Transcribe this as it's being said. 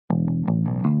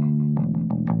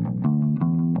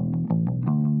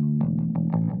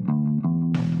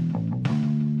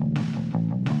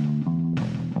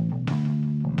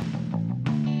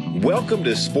Welcome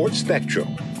to Sports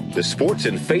Spectrum, the sports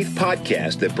and faith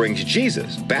podcast that brings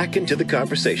Jesus back into the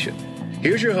conversation.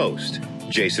 Here's your host,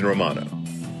 Jason Romano.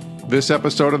 This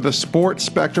episode of the Sports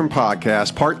Spectrum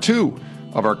podcast, part 2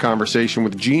 of our conversation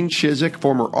with Gene Chizik,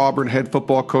 former Auburn head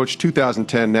football coach,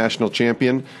 2010 national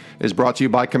champion, is brought to you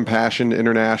by Compassion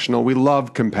International. We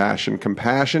love Compassion.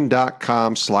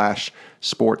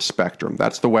 Compassion.com/sports spectrum.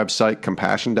 That's the website,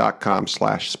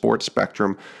 compassion.com/sports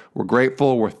spectrum. We're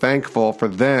grateful. We're thankful for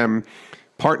them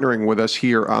partnering with us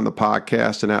here on the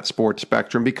podcast and at Sports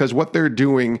Spectrum, because what they're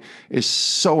doing is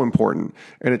so important,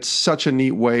 and it's such a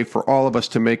neat way for all of us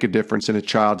to make a difference in a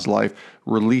child's life,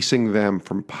 releasing them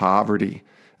from poverty.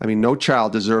 I mean, no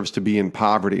child deserves to be in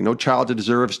poverty. No child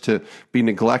deserves to be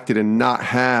neglected and not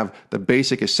have the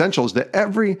basic essentials that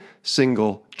every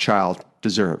single child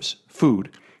deserves: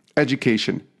 food,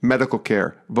 education, medical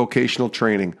care, vocational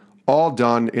training, all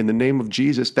done in the name of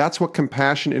Jesus. That's what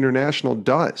Compassion International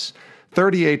does.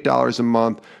 $38 a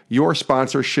month. Your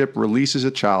sponsorship releases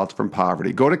a child from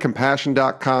poverty. Go to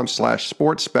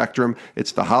compassion.com/sports spectrum.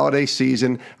 It's the holiday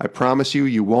season. I promise you,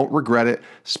 you won't regret it.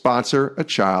 Sponsor a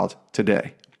child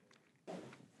today.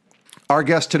 Our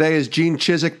guest today is Gene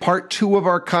Chizik, part 2 of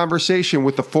our conversation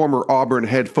with the former Auburn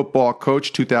head football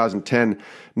coach, 2010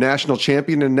 national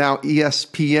champion, and now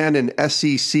ESPN and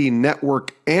SEC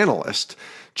network analyst,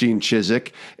 Gene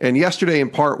Chizik. And yesterday in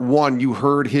part 1, you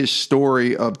heard his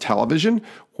story of television,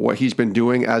 what he's been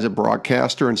doing as a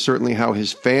broadcaster, and certainly how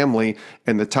his family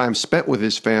and the time spent with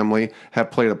his family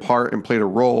have played a part and played a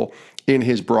role in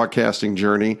his broadcasting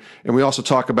journey. And we also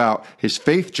talk about his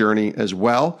faith journey as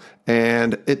well,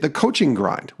 and the coaching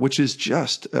grind, which is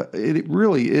just, it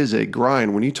really is a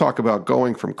grind when you talk about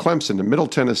going from Clemson to Middle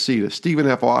Tennessee to Stephen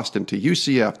F. Austin to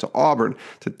UCF to Auburn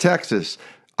to Texas,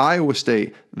 Iowa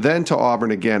State, then to Auburn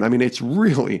again. I mean, it's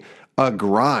really a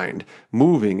grind,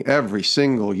 moving every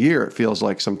single year, it feels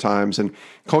like sometimes. And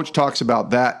Coach talks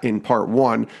about that in part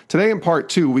 1. Today in part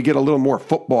 2, we get a little more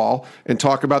football and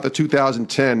talk about the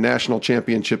 2010 national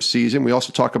championship season. We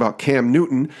also talk about Cam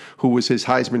Newton, who was his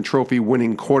Heisman Trophy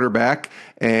winning quarterback,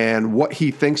 and what he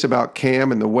thinks about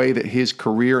Cam and the way that his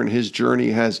career and his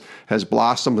journey has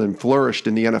blossomed and flourished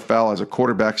in the NFL as a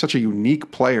quarterback. Such a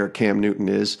unique player Cam Newton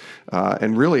is,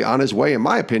 and really on his way, in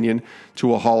my opinion,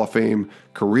 to a Hall of Fame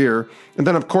career. And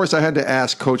then, of course, I had to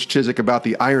ask Coach Chizik about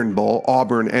the Iron Bowl,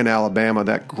 Auburn and Alabama,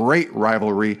 that great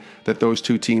rivalry that those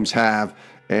two teams have.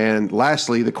 And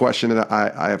lastly, the question that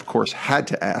I of course, had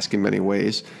to ask in many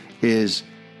ways is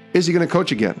he going to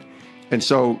coach again? And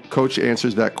so Coach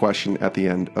answers that question at the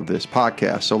end of this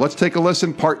podcast. So let's take a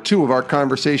listen. Part 2 of our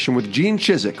conversation with Gene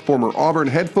Chizik, former Auburn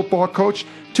head football coach,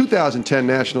 2010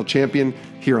 national champion,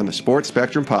 here on the Sports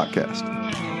Spectrum podcast.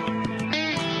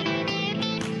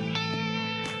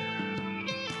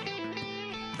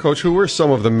 Coach, who were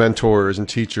some of the mentors and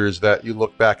teachers that you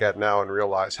look back at now and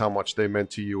realize how much they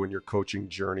meant to you in your coaching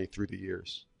journey through the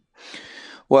years?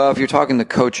 Well, if you're talking the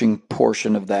coaching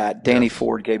portion of that, Danny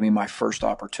Ford gave me my first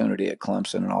opportunity at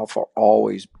Clemson, and I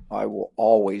will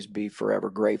always be forever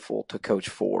grateful to Coach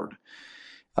Ford.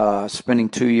 Spending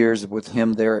 2 years with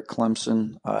him there at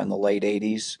Clemson in the late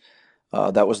 80s,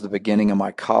 that was the beginning of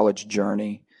my college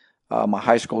journey. My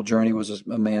high school journey was a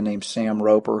man named Sam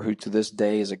Roper, who to this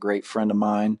day is a great friend of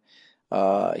mine.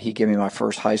 He gave me my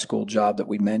first high school job that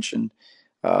we mentioned,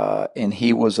 and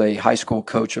he was a high school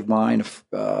coach of mine.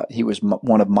 He was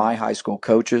one of my high school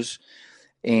coaches,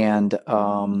 and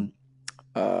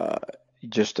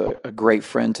just a great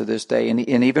friend to this day.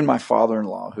 And even my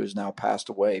father-in-law, who's now passed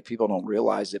away, people don't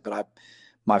realize it, but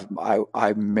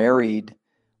I married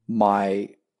my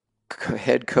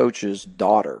head coach's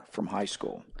daughter from high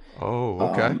school. Oh,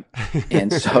 okay.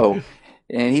 And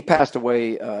he passed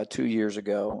away 2 years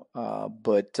ago.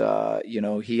 But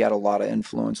he had a lot of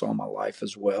influence on my life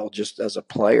as well, just as a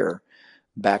player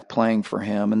back playing for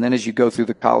him. And then as you go through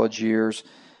the college years, a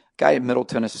guy at Middle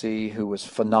Tennessee who was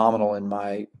phenomenal in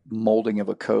my molding of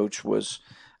a coach was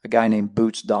a guy named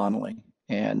Boots Donnelly.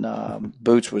 And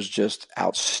Boots was just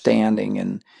outstanding,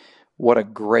 and what a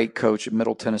great coach at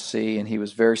Middle Tennessee. And he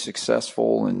was very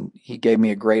successful, and he gave me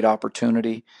a great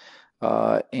opportunity.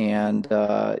 Then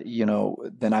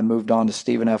I moved on to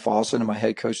Stephen F. Austin, and my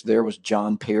head coach there was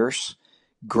John Pierce,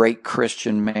 great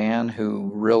Christian man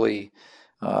who really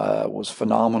was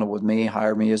phenomenal with me,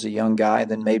 hired me as a young guy,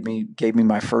 then gave me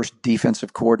my first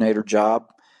defensive coordinator job.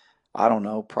 I don't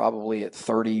know, probably at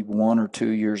 31 or 2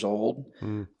 years old.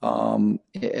 And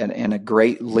a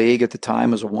great league at the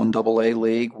time was a 1AA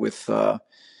league with out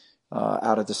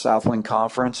of the Southland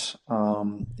Conference.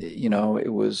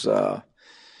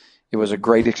 It was a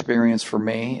great experience for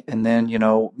me. And then,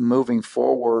 moving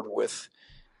forward with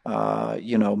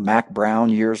Mac Brown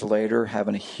years later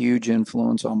having a huge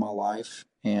influence on my life.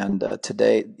 And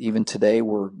even today,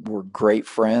 we're great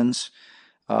friends.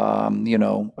 ADs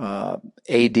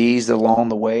along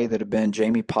the way that have been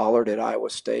Jamie Pollard at Iowa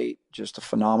State, just a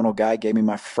phenomenal guy, gave me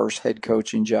my first head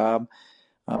coaching job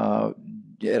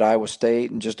at Iowa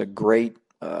State, and just a great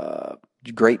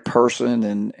person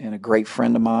and a great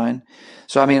friend of mine.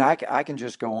 So, I mean, I can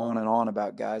just go on and on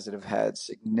about guys that have had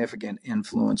significant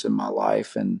influence in my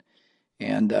life, and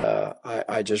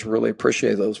I just really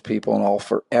appreciate those people, and I'll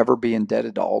forever be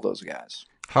indebted to all those guys.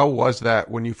 How was that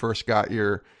when you first got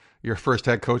your first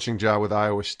head coaching job with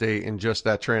Iowa State, and just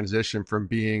that transition from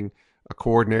being a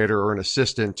coordinator or an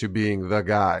assistant to being the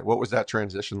guy? What was that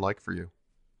transition like for you?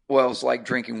 Well, it's like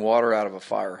drinking water out of a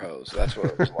fire hose. That's what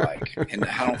it was like. And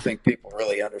I don't think people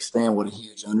really understand what a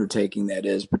huge undertaking that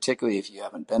is, particularly if you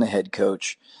haven't been a head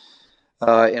coach,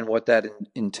 and what that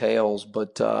entails.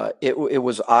 But it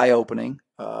was eye opening.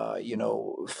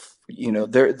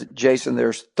 Jason,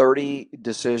 there's 30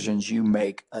 decisions you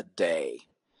make a day,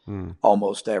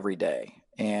 almost every day,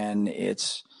 and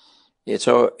it's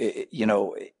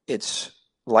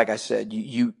like I said,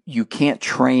 you can't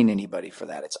train anybody for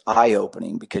that. It's eye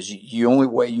opening because the only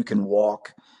way you can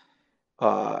walk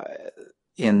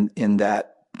in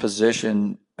that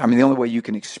position. I mean, the only way you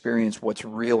can experience what's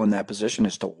real in that position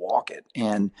is to walk it.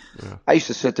 And I used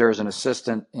to sit there as an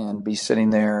assistant and be sitting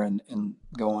there and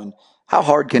going, how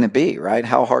hard can it be, right?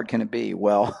 How hard can it be?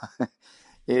 Well,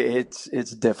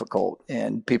 it's difficult,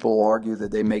 and people will argue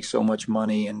that they make so much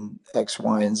money and X,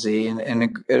 Y, and Z.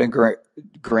 And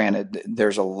granted,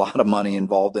 there's a lot of money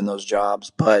involved in those jobs,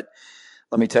 but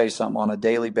let me tell you something. On a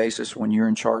daily basis, when you're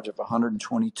in charge of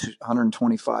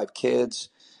 125 kids,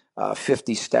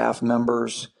 50 staff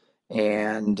members,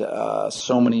 and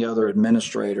so many other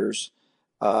administrators,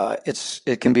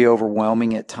 it can be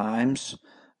overwhelming at times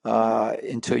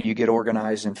until you get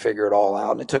organized and figure it all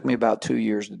out. And it took me about 2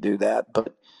 years to do that,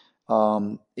 but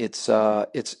it's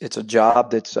a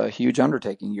job that's a huge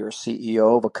undertaking. You're a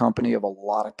CEO of a company of a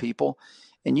lot of people.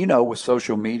 And with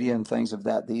social media and things of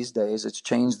that these days, it's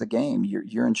changed the game.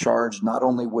 You're in charge not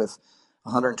only with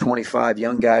 125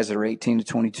 young guys that are 18 to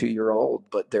 22 year old,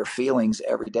 but their feelings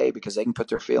every day, because they can put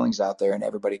their feelings out there and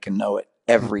everybody can know it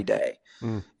every day.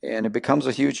 And it becomes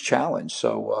a huge challenge.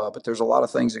 So, but there's a lot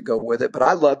of things that go with it, but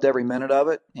I loved every minute of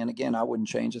it. And again, I wouldn't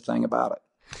change a thing about it.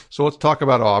 So let's talk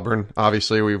about Auburn.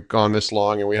 Obviously, we've gone this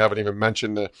long and we haven't even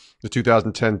mentioned the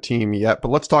 2010 team yet, but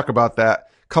let's talk about that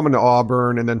coming to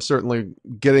Auburn, and then certainly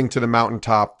getting to the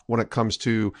mountaintop when it comes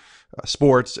to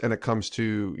sports, and it comes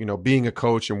to, being a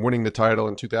coach and winning the title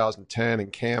in 2010,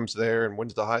 and Cam's there and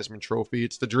wins the Heisman Trophy.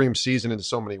 It's the dream season in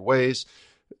so many ways.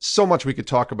 So much we could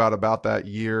talk about that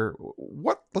year.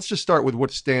 Let's just start with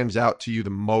what stands out to you the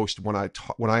most when I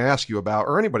ask you about,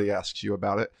 or anybody asks you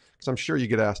about it, because I'm sure you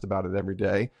get asked about it every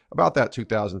day, about that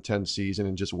 2010 season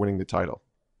and just winning the title.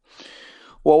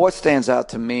 Well, what stands out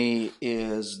to me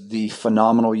is the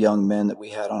phenomenal young men that we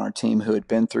had on our team who had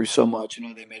been through so much.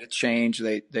 They made a change.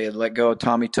 They had let go of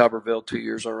Tommy Tuberville 2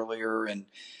 years earlier, and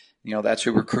that's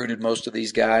who recruited most of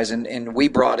these guys. And we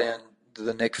brought in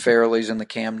the Nick Fairleys and the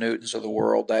Cam Newtons of the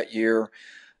world that year,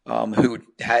 who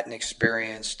hadn't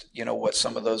experienced what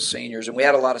some of those seniors, and we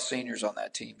had a lot of seniors on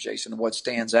that team, Jason. And what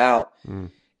stands out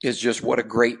is just what a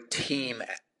great team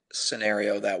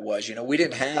scenario that was. We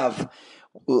didn't have.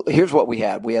 Well, here's what we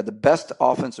had. We had the best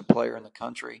offensive player in the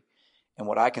country, and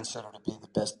what I consider to be the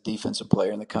best defensive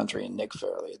player in the country in Nick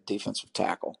Fairley, a defensive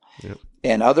tackle. Yep.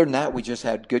 And other than that, we just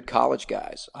had good college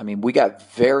guys. I mean, we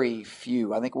got very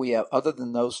few. I think we have, other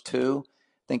than those two,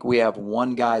 I think we have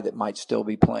one guy that might still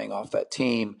be playing off that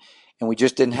team. And we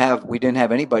didn't have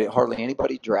hardly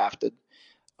anybody drafted,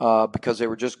 because they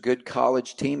were just good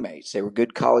college teammates. They were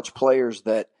good college players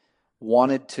that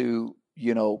wanted to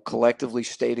collectively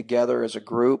stay together as a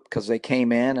group, because they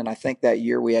came in, and I think that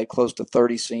year we had close to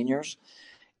 30 seniors,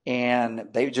 and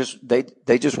they just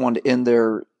wanted to end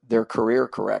their career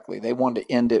correctly. They wanted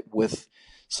to end it with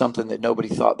something that nobody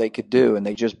thought they could do, and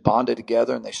they just bonded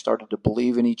together, and they started to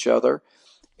believe in each other,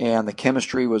 and the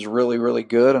chemistry was really, really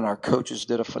good, and our coaches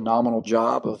did a phenomenal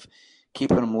job of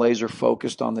keeping them laser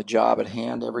focused on the job at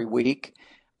hand every week.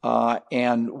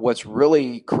 And what's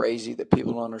really crazy that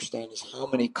people don't understand is how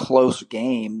many close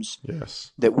games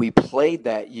that we played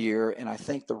that year. And I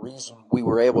think the reason we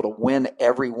were able to win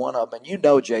every one of them,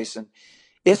 and Jason,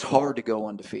 it's hard to go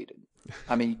undefeated.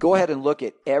 I mean, go ahead and look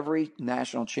at every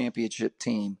national championship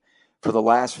team for the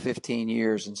last 15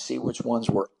 years and see which ones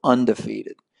were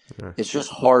undefeated. Okay. It's just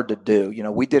hard to do.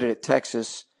 We did it at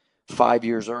Texas 5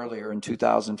 years earlier in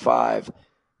 2005,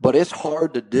 but it's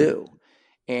hard to do.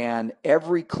 And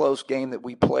every close game that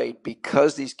we played,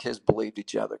 because these kids believed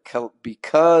each other,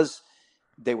 because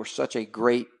they were such a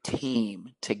great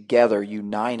team together,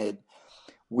 united,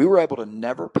 we were able to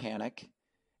never panic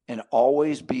and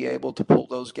always be able to pull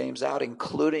those games out,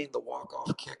 including the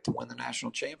walk-off kick to win the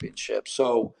national championship.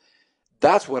 So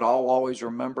that's what I'll always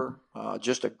remember,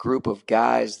 just a group of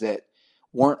guys that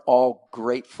weren't all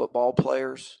great football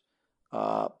players,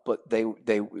 but they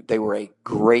were a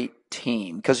great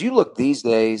team. Because you look these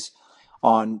days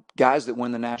on guys that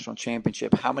win the national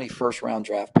championship, how many first-round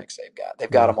draft picks they've got. They've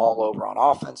got them all over on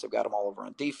offense. They've got them all over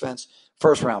on defense,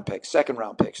 first-round picks,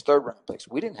 second-round picks, third-round picks.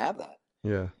 We didn't have that.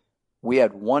 Yeah. We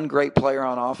had one great player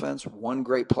on offense, one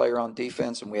great player on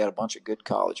defense, and we had a bunch of good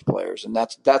college players. And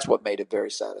that's what made it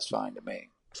very satisfying to me.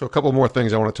 So a couple more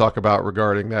things I want to talk about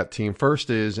regarding that team.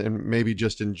 First is, and maybe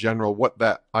just in general, what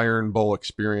that Iron Bowl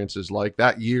experience is like.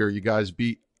 That year, you guys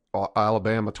beat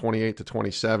Alabama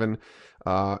 28-27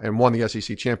 and won the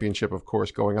SEC championship, of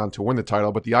course, going on to win the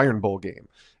title, but the Iron Bowl game.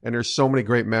 And there's so many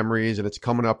great memories, and it's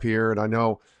coming up here. And I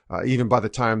know even by the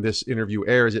time this interview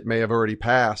airs, it may have already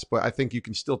passed, but I think you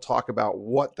can still talk about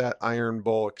what that Iron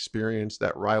Bowl experience,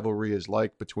 that rivalry is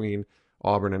like between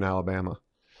Auburn and Alabama.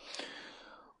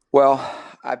 Well,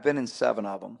 I've been in 7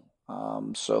 of them.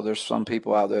 So there's some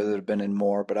people out there that have been in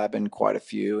more, but I've been quite a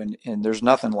few. And there's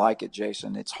nothing like it,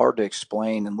 Jason. It's hard to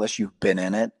explain unless you've been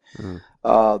in it.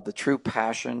 The true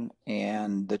passion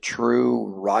and the true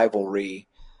rivalry,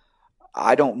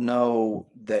 I don't know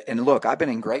that. And look, I've been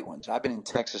in great ones. I've been in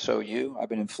Texas OU. I've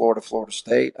been in Florida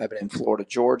State. I've been in Florida,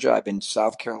 Georgia. I've been in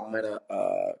South Carolina,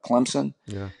 Clemson.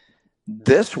 Yeah.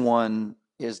 This one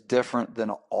is different than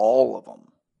all of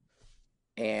them.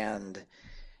 And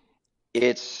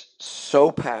it's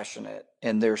so passionate,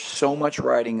 and there's so much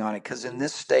writing on it, because in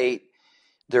this state,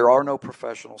 there are no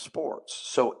professional sports.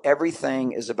 So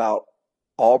everything is about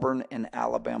Auburn and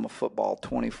Alabama football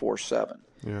 24/7.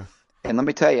 Yeah. And let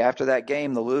me tell you, after that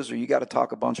game, the loser, you got to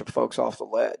talk a bunch of folks off the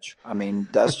ledge. I mean,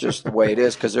 that's just the way it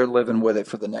is, because they're living with it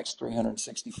for the next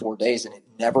 364 days, and it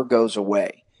never goes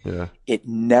away. Yeah. It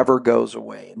never goes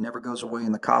away. It never goes away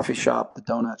in the coffee shop, the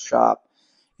donut shop.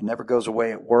 It never goes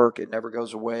away at work. It never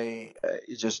goes away.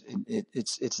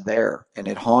 It's there, and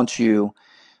it haunts you,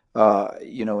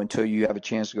 until you have a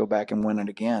chance to go back and win it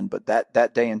again. But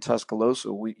that day in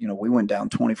Tuscaloosa, we went down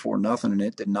 24-0, and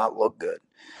it did not look good.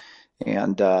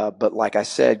 And but like I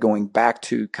said, going back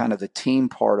to kind of the team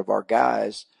part of our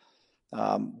guys,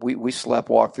 we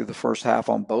sleptwalked through the first half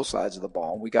on both sides of the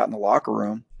ball. We got in the locker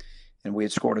room, and we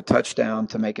had scored a touchdown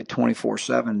to make it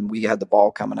 24-7. We had the ball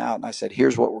coming out, and I said,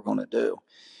 "Here's what we're going to do."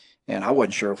 And I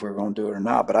wasn't sure if we were going to do it or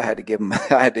not, but I had to give them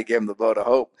the vote of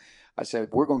hope. I said,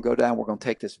 we're going to go down. We're going to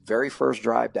take this very first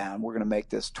drive down. We're going to make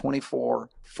this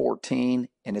 24-14,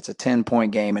 and it's a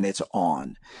 10-point game, and it's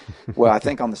on. Well, I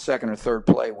think on the second or third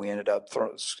play, we ended up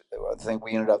throwing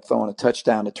a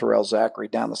touchdown to Terrell Zachary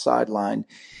down the sideline,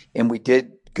 and we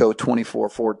did go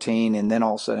 24-14, and then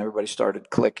all of a sudden everybody started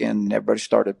clicking, and everybody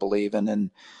started believing,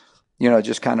 and it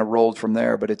just kind of rolled from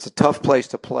there. But it's a tough place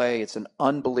to play. It's an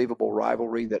unbelievable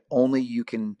rivalry that only you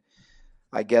can,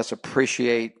 I guess,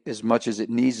 appreciate as much as it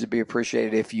needs to be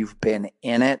appreciated if you've been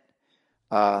in it.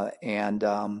 And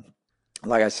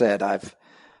like I said,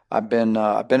 I've been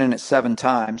in it 7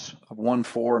 times. I've won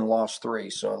 4 and lost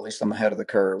 3, so at least I'm ahead of the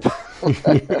curve.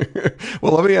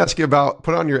 Well, let me ask you about,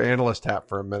 put on your analyst hat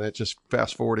for a minute, just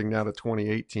fast forwarding now to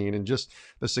 2018 and just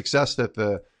the success that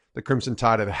the Crimson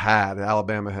Tide have had,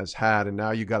 Alabama has had, and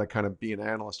now you got to kind of be an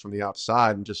analyst from the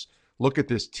outside and just look at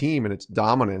this team and its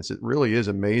dominance. It really is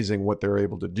amazing what they're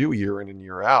able to do year in and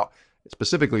year out,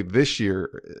 specifically this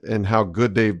year, and how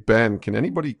good they've been. Can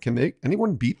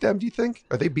anyone beat them, do you think?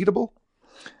 Are they beatable?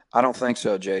 I don't think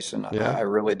so, Jason. Yeah. I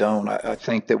really don't. I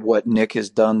think that what Nick has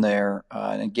done there,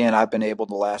 and again, I've been able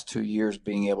the last 2 years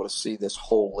being able to see this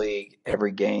whole league,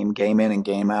 every game in and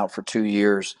game out for 2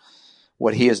 years.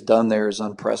 What he has done there is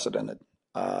unprecedented.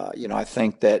 I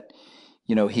think that,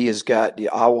 he has got,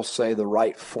 I will say, the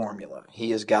right formula.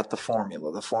 He has got the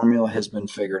formula. The formula has been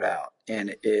figured out,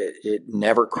 and it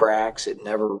never cracks. It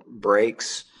never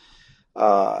breaks.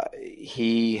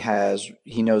 He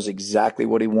knows exactly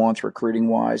what he wants recruiting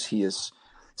wise. He has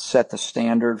set the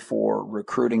standard for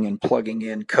recruiting and plugging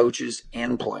in coaches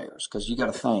and players. Cause you got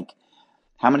to think,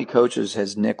 how many coaches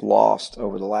has Nick lost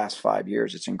over the last 5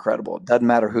 years? It's incredible. It doesn't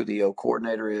matter who the O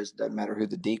coordinator is. Doesn't matter who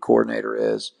the D coordinator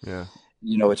is. Yeah.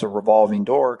 It's a revolving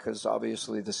door, because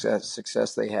obviously the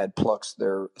success they had plucks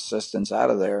their assistants out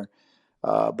of there.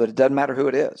 But it doesn't matter who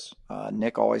it is.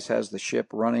 Nick always has the ship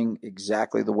running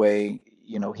exactly the way,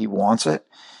 he wants it.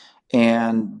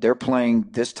 and they're playing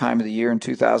this time of the year in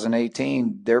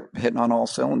 2018. They're hitting on all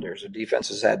cylinders. The defense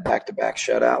has had back-to-back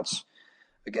shutouts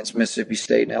against Mississippi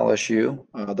State and LSU.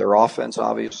 Their offense,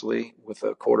 obviously, with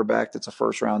a quarterback that's a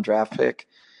first-round draft pick,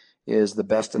 is the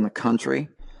best in the country.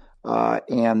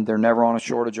 And they're never on a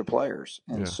shortage of players.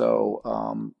 And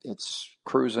so it's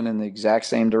cruising in the exact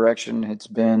same direction it's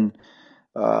been,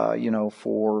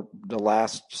 for the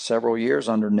last several years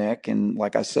under Nick. And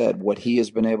like I said, what he has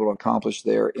been able to accomplish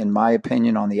there, in my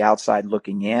opinion, on the outside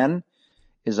looking in,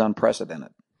 is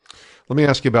unprecedented. Let me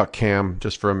ask you about Cam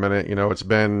just for a minute. It's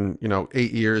been,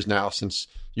 8 years now since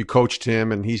you coached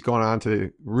him, and he's gone on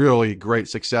to really great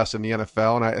success in the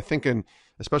NFL. And I think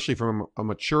especially from a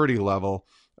maturity level,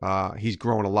 he's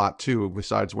grown a lot too,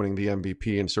 besides winning the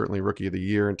MVP and certainly Rookie of the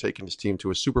Year and taking his team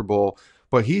to a Super Bowl.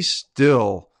 But he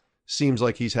still seems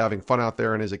like he's having fun out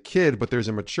there and is a kid, but there's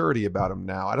a maturity about him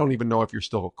now. I don't even know if you're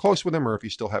still close with him or if you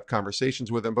still have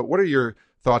conversations with him, but what are your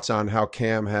thoughts on how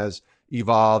Cam has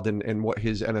evolved and what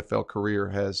his NFL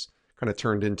career has kind of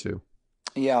turned into?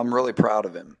 Yeah, I'm really proud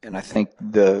of him. And I think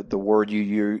the word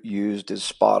you used is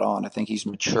spot on. I think he's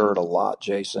matured a lot,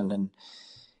 Jason. And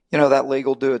that league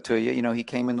will do it to you. He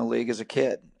came in the league as a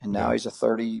kid, and now he's a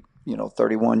 30 or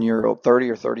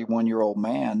 31-year-old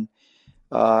man.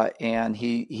 And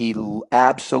he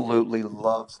absolutely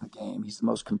loves the game. He's the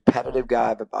most competitive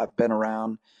guy I've been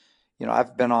around.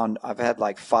 I've had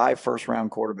like 5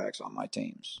 first-round quarterbacks on my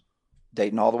teams,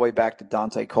 dating all the way back to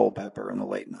Dante Culpepper in the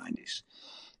late 90s.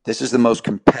 This is the most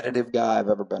competitive guy I've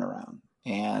ever been around.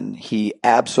 And he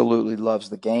absolutely loves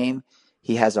the game.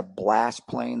 He has a blast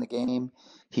playing the game.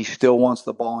 He still wants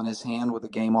the ball in his hand with the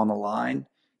game on the line.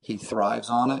 He thrives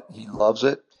on it. He loves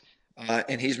it.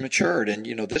 And he's matured. And,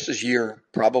 this is year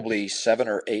probably 7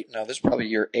 or 8. No, this is probably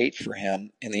year 8 for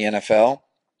him in the NFL.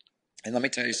 And let me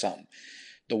tell you something.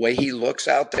 The way he looks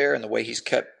out there and the way he's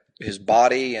kept his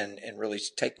body and really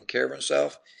taking care of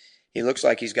himself, he looks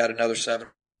like he's got another 7.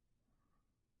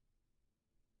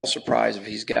 I'm surprised if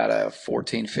he's got a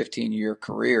 14, 15-year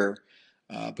career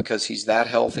because he's that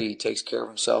healthy. He takes care of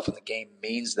himself, and the game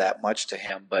means that much to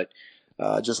him. But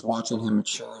just watching him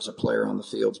mature as a player on the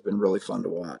field has been really fun to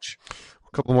watch.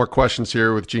 A couple more questions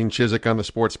here with Gene Chizik on the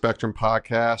Sports Spectrum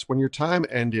podcast. When your time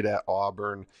ended at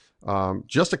Auburn,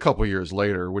 just a couple years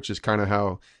later, which is kind of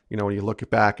how, when you look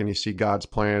back and you see God's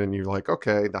plan and you're like,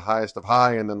 okay, the highest of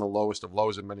high and then the lowest of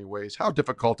lows in many ways. How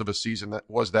difficult of a season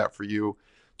was that for you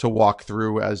to walk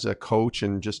through as a coach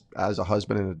and just as a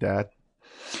husband and a dad?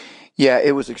 Yeah,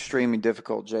 it was extremely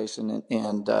difficult, Jason.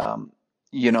 And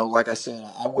like I said,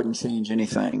 I wouldn't change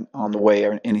anything on the way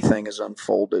anything is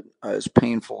unfolded, as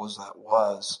painful as that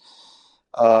was.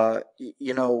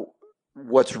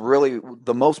 What's really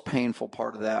the most painful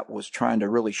part of that was trying to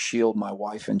really shield my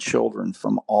wife and children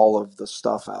from all of the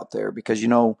stuff out there because,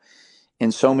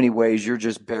 in so many ways, you're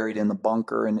just buried in the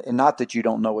bunker, and not that you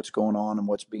don't know what's going on and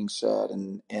what's being said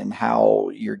and how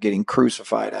you're getting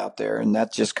crucified out there. And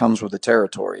that just comes with the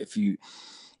territory. If you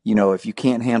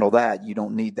can't handle that, you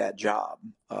don't need that job.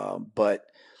 But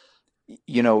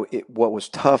what was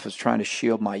tough is trying to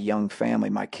shield my young family.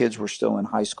 My kids were still in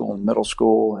high school and middle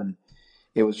school, and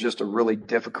it was just a really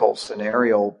difficult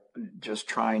scenario, just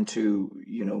trying to,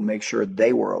 make sure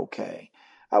they were okay,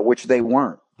 which they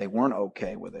weren't. They weren't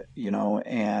okay with it,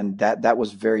 and that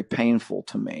was very painful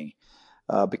to me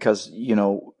because,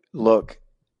 look,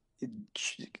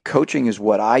 coaching is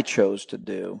what I chose to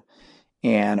do.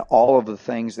 And all of the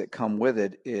things that come with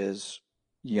it is,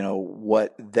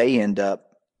 what they end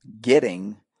up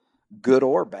getting, good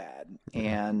or bad.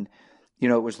 And, it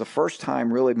was the first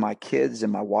time really my kids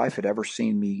and my wife had ever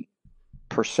seen me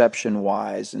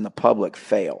perception-wise in the public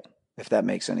fail, if that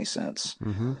makes any sense.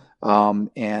 Mm-hmm.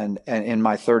 And in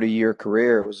my 30-year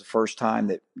career, it was the first time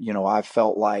that, I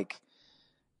felt like,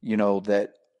 that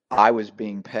I was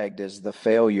being pegged as the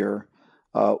failure,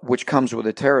 which comes with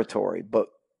the territory. But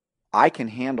I can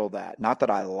handle that. Not that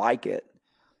I like it,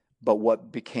 but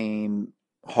what became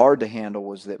hard to handle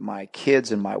was that my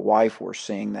kids and my wife were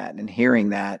seeing that and hearing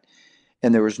that.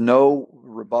 And there was no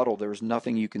rebuttal. There was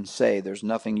nothing you can say. There's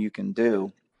nothing you can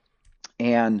do.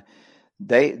 And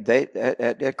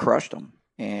it crushed them.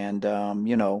 And,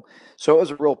 so it was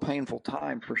a real painful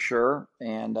time for sure.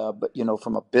 And, but,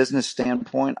 from a business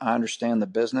standpoint, I understand the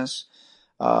business.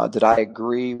 Did I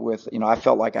agree with, I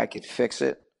felt like I could fix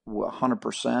it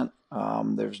 100%.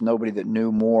 There's nobody that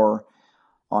knew more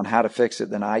on how to fix it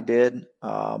than I did.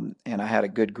 And I had a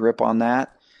good grip on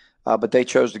that. But they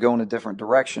chose to go in a different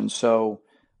direction. So,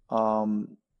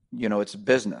 it's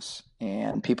business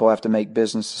and people have to make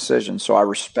business decisions. So I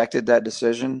respected that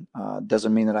decision.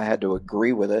 Doesn't mean that I had to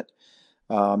agree with it.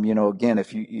 Again,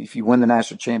 if you win the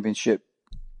national championship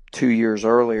 2 years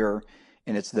earlier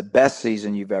and it's the best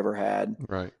season you've ever had,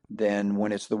 Right. then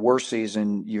when it's the worst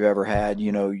season you've ever had,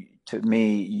 to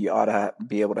me, you ought to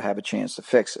be able to have a chance to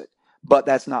fix it. But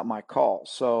that's not my call.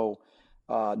 So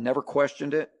never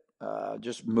questioned it,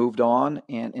 just moved on.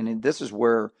 And this is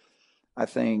where I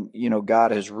think,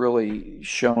 God has really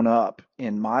shown up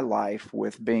in my life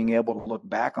with being able to look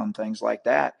back on things like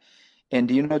that. And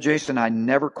do you know, Jason, I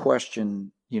never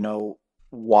questioned,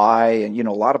 why. And,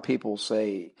 a lot of people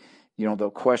say,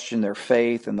 they'll question their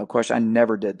faith and they'll question. I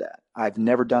never did that. I've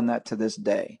never done that to this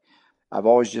day. I've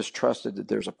always just trusted that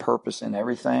there's a purpose in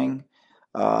everything.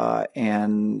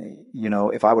 And,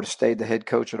 if I would have stayed the head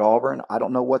coach at Auburn, I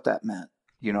don't know what that meant.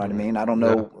 You know what I mean? I don't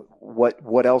know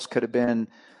what else could have been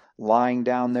lying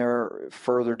down there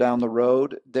further down the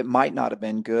road that might not have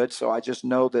been good. So I just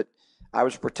know that I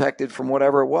was protected from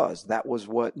whatever it was. That was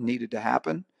what needed to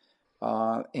happen.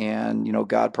 And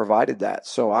God provided that.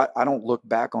 So I don't look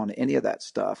back on any of that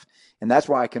stuff. And that's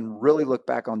why I can really look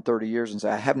back on 30 years and say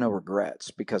I have no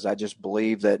regrets, because I just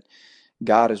believe that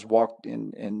God has walked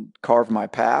in and carved my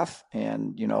path.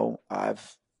 And,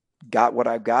 I've got what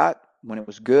I've got. When it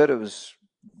was good, it was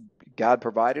God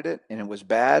provided it, and it was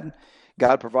bad,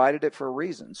 God provided it for a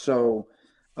reason. So,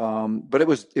 but it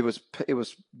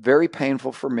was very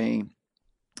painful for me.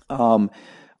 On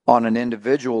an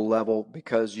individual level,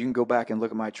 because you can go back and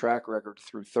look at my track record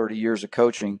through 30 years of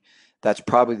coaching. That's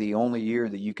probably the only year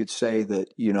that you could say that,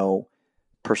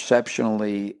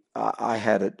 perceptionally, I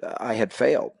had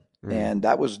failed. And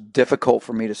that was difficult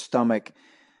for me to stomach,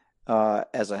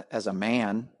 as a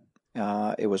man.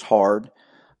 It was hard.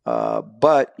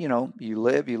 But you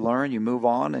live, you learn, you move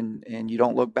on, and you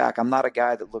don't look back. I'm not a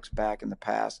guy that looks back in the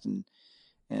past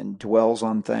and dwells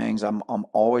on things. I'm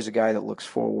always a guy that looks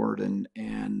forward and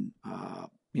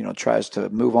tries to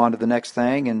move on to the next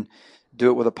thing and do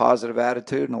it with a positive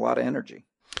attitude and a lot of energy.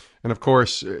 And of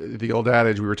course, the old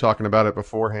adage, we were talking about it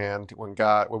beforehand, when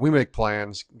we make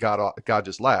plans, God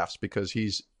just laughs, because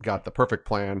he's got the perfect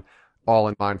plan all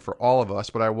in mind for all of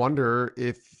us. But I wonder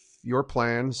if your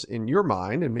plans in your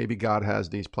mind, and maybe God has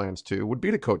these plans too, would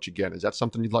be to coach again. Is that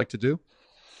something you'd like to do?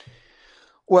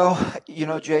 Well,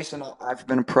 Jason, I've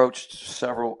been approached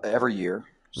every year,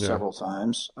 several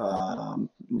times,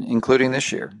 including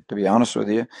this year, to be honest with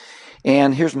you.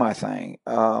 And here's my thing.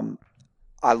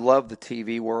 I love the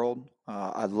TV world.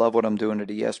 I love what I'm doing at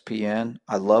ESPN.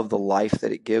 I love the life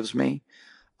that it gives me.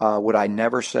 I'll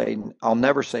never say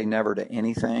never to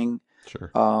anything.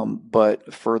 Sure.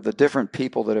 But for the different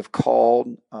people that have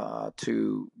called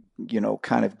to,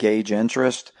 kind of gauge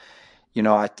interest,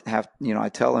 I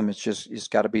tell them it's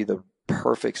got to be the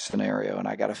perfect scenario, and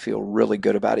I got to feel really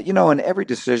good about it. And every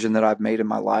decision that I've made in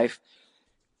my life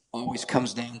always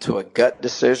comes down to a gut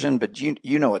decision, but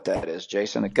you know what that is,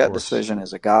 Jason. A gut decision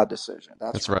is a God decision.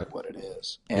 That's really right. What it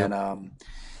is. And,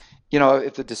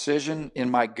 if the decision in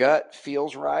my gut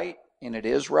feels right and it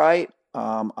is right,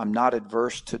 I'm not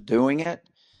adverse to doing it.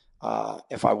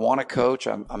 If I want to coach,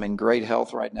 I'm in great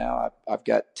health right now. I've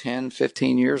got 10,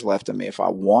 15 years left in me if I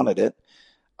wanted it.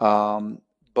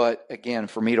 But again,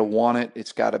 for me to want it,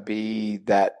 it's got to be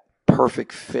that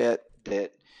perfect fit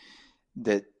that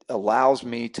allows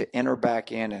me to enter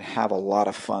back in and have a lot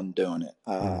of fun doing it.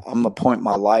 I'm at a point in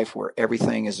my life where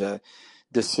everything is a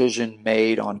decision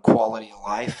made on quality of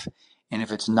life. And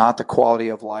if it's not the quality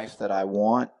of life that I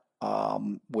want,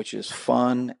 which is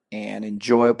fun and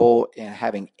enjoyable and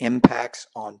having impacts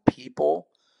on people,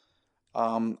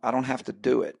 I don't have to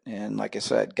do it. And like I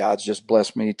said, God's just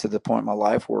blessed me to the point in my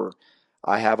life where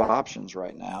I have options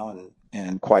right now.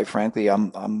 And quite frankly, I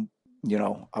want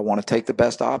to take the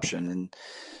best option. And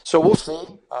so we'll see.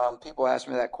 People ask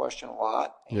me that question a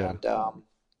lot. And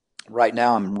right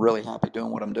now I'm really happy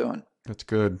doing what I'm doing. That's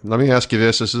good. Let me ask you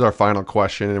this. This is our final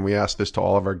question, and we ask this to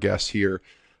all of our guests here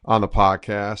on the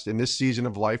podcast. In this season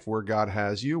of life where God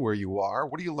has you, where you are,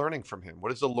 what are you learning from him?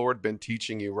 What has the Lord been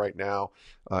teaching you right now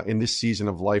in this season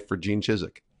of life for Gene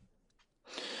Chizik?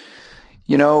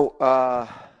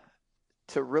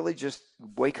 To really just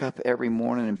wake up every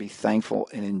morning and be thankful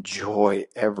and enjoy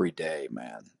every day,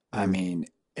 man. I mean,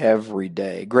 every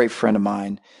day. A great friend of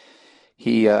mine,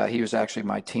 he was actually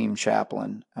my team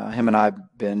chaplain. Him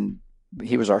and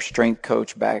he was our strength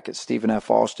coach back at Stephen F.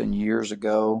 Austin years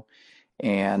ago.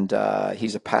 And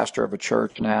he's a pastor of a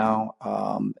church now,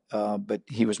 but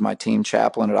he was my team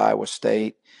chaplain at Iowa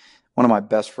State. One of my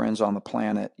best friends on the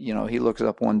planet. He looks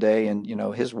up one day and,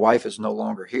 his wife is no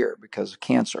longer here because of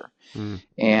cancer.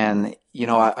 And,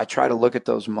 I try to look at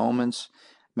those moments.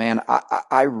 Man,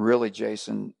 I really,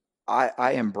 Jason,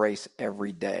 I embrace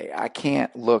every day. I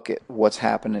can't look at what's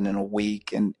happening in a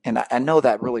week. And I know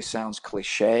that really sounds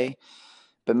cliche,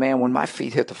 but man, when my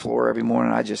feet hit the floor every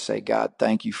morning, I just say, God,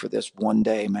 thank you for this one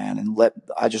day, man. And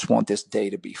I just want this day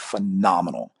to be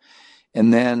phenomenal.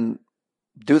 And then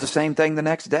do the same thing the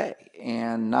next day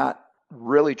and not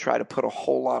really try to put a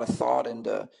whole lot of thought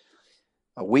into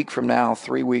a week from now,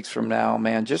 3 weeks from now,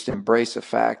 man. Just embrace the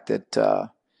fact that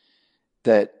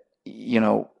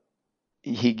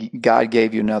God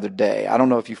gave you another day. I don't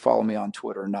know if you follow me on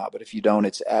Twitter or not, but if you don't,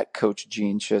 it's at Coach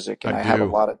Gene Chizik, and I have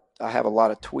a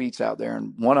lot of tweets out there,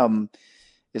 and one of them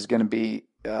is going to be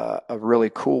a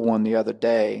really cool one the other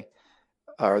day,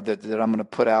 or that I'm going to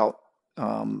put out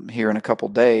here in a couple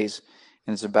days,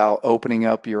 and it's about opening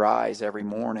up your eyes every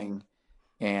morning,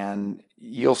 and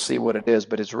you'll see what it is.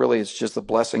 But it's just the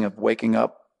blessing of waking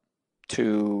up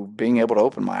to being able to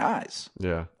open my eyes.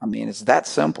 Yeah, I mean, it's that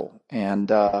simple,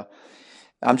 and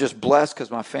I'm just blessed because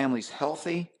my family's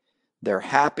healthy, they're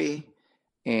happy,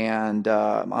 and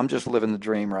I'm just living the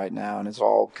dream right now. And it's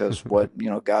all because what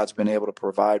God's been able to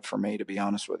provide for me, to be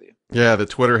honest with you. Yeah, the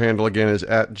Twitter handle again is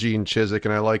at Gene Chizik,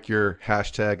 and I like your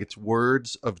hashtag. It's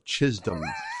Words of Chisdom,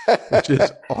 which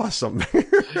is awesome.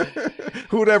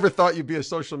 Who would ever thought you'd be a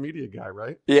social media guy,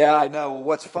 right? Yeah, I know.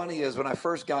 What's funny is when I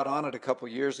first got on it a couple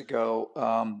years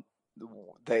ago,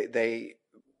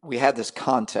 we had this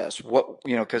contest.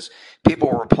 Because people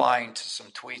were replying to some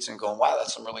tweets and going, "Wow,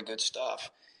 that's some really good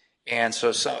stuff." And so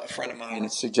a friend of mine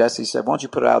suggested, he said, "Why don't you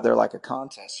put it out there like a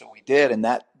contest?" So we did, and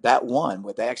that won.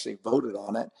 They actually voted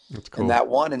on it, That's cool. And that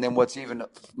won. And then what's even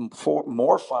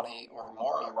more funny or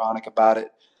more ironic about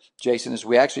it, Jason, is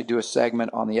we actually do a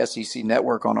segment on the SEC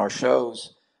Network on our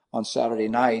shows on Saturday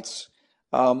nights.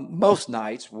 Most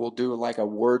nights we'll do like a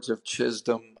Words of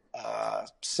Chisdom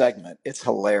segment. It's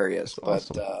hilarious.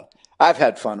 That's awesome. But I've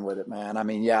had fun with it, man. I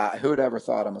mean, yeah, who'd ever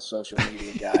thought I'm a social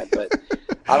media guy? But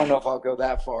I don't know if I'll go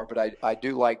that far. But I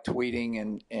do like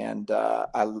tweeting, and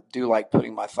I do like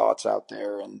putting my thoughts out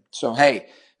there. And so, hey,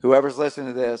 whoever's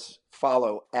listening to this,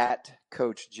 follow at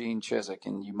Coach Gene Chizik,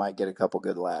 and you might get a couple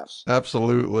good laughs.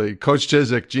 Absolutely. Coach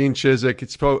Chizik, Gene Chizik,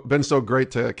 it's been so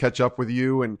great to catch up with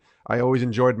you, and I always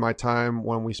enjoyed my time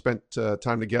when we spent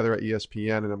time together at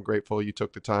ESPN, and I'm grateful you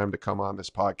took the time to come on this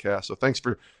podcast. So thanks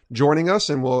for joining us,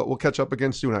 and we'll catch up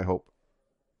again soon, I hope.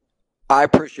 I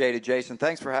appreciate it, Jason.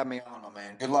 Thanks for having me on, my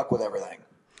man. Good luck with everything.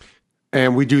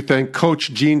 And we do thank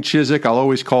Coach Gene Chizik. I'll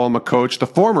always call him a coach, the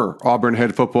former Auburn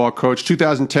head football coach,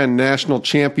 2010 national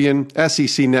champion,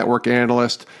 SEC network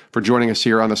analyst, for joining us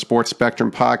here on the Sports Spectrum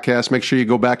podcast. Make sure you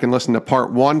go back and listen to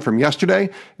part 1 from yesterday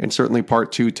and certainly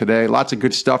part 2 today. Lots of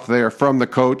good stuff there from the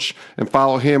coach. And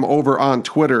follow him over on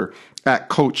Twitter at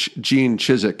Coach Gene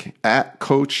Chizik, at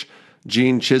Coach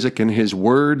Gene Chizik, and his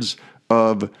Words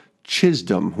of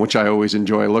Chisdom, which I always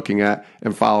enjoy looking at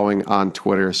and following on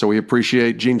Twitter. So we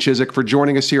appreciate Gene Chizik for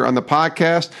joining us here on the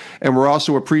podcast. And we're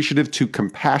also appreciative to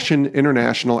Compassion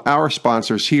International, our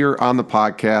sponsors here on the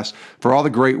podcast, for all the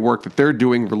great work that they're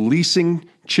doing releasing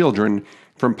children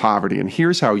from poverty. And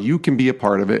here's how you can be a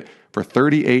part of it for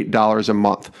 $38 a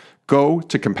month. Go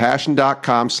to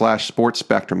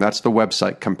compassion.com/sportspectrum. That's the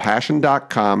website,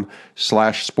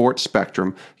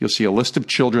 compassion.com/sportspectrum. You'll see a list of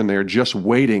children there just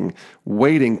waiting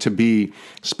to be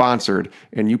sponsored.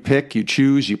 And you pick, you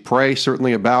choose, you pray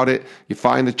certainly about it. You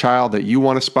find the child that you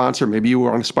want to sponsor. Maybe you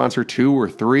want to sponsor 2 or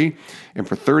 3. And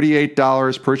for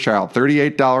 $38 per child,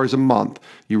 $38 a month,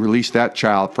 you release that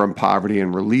child from poverty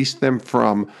and release them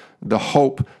from the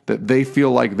hope that they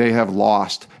feel like they have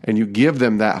lost. And you give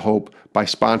them that hope by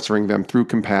sponsoring them through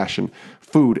Compassion.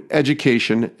 Food,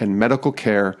 education, and medical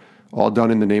care, all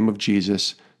done in the name of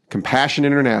Jesus. Compassion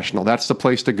International, that's the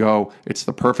place to go. It's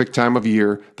the perfect time of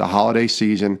year, the holiday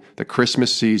season, the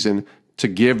Christmas season, to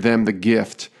give them the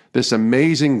gift, this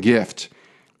amazing gift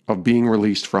of being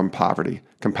released from poverty.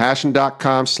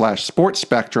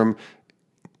 Compassion.com/sportspectrum.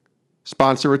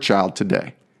 Sponsor a child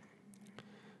today.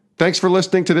 Thanks for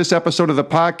listening to this episode of the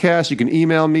podcast. You can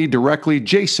email me directly,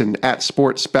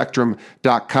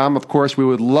 jason@sportspectrum.com. Of course, we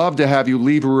would love to have you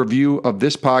leave a review of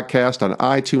this podcast on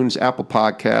iTunes, Apple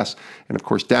Podcasts, and of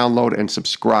course, download and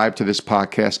subscribe to this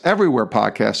podcast everywhere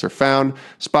podcasts are found: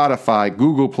 Spotify,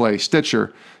 Google Play,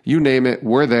 Stitcher, you name it,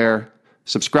 we're there.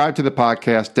 Subscribe to the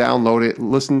podcast, download it,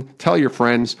 listen, tell your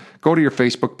friends, go to your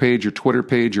Facebook page, your Twitter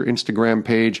page, your Instagram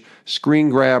page, screen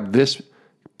grab this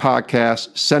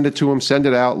podcast. Send it to them, send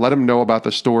it out, let them know about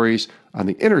the stories on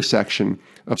the intersection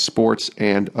of sports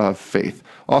and of faith.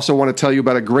 Also want to tell you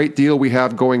about a great deal we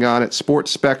have going on at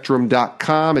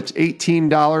sportspectrum.com. It's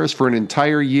 $18 for an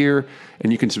entire year,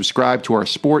 and you can subscribe to our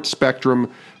Sports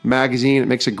Spectrum magazine. It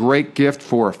makes a great gift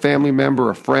for a family member,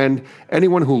 a friend,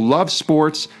 anyone who loves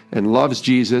sports and loves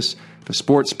Jesus. The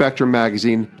Sports Spectrum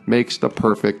magazine makes the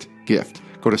perfect gift.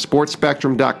 Go to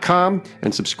sportspectrum.com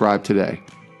and subscribe today.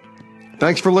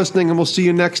 Thanks for listening, and we'll see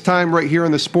you next time right here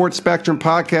on the Sports Spectrum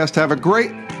podcast. Have a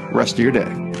great rest of your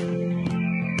day.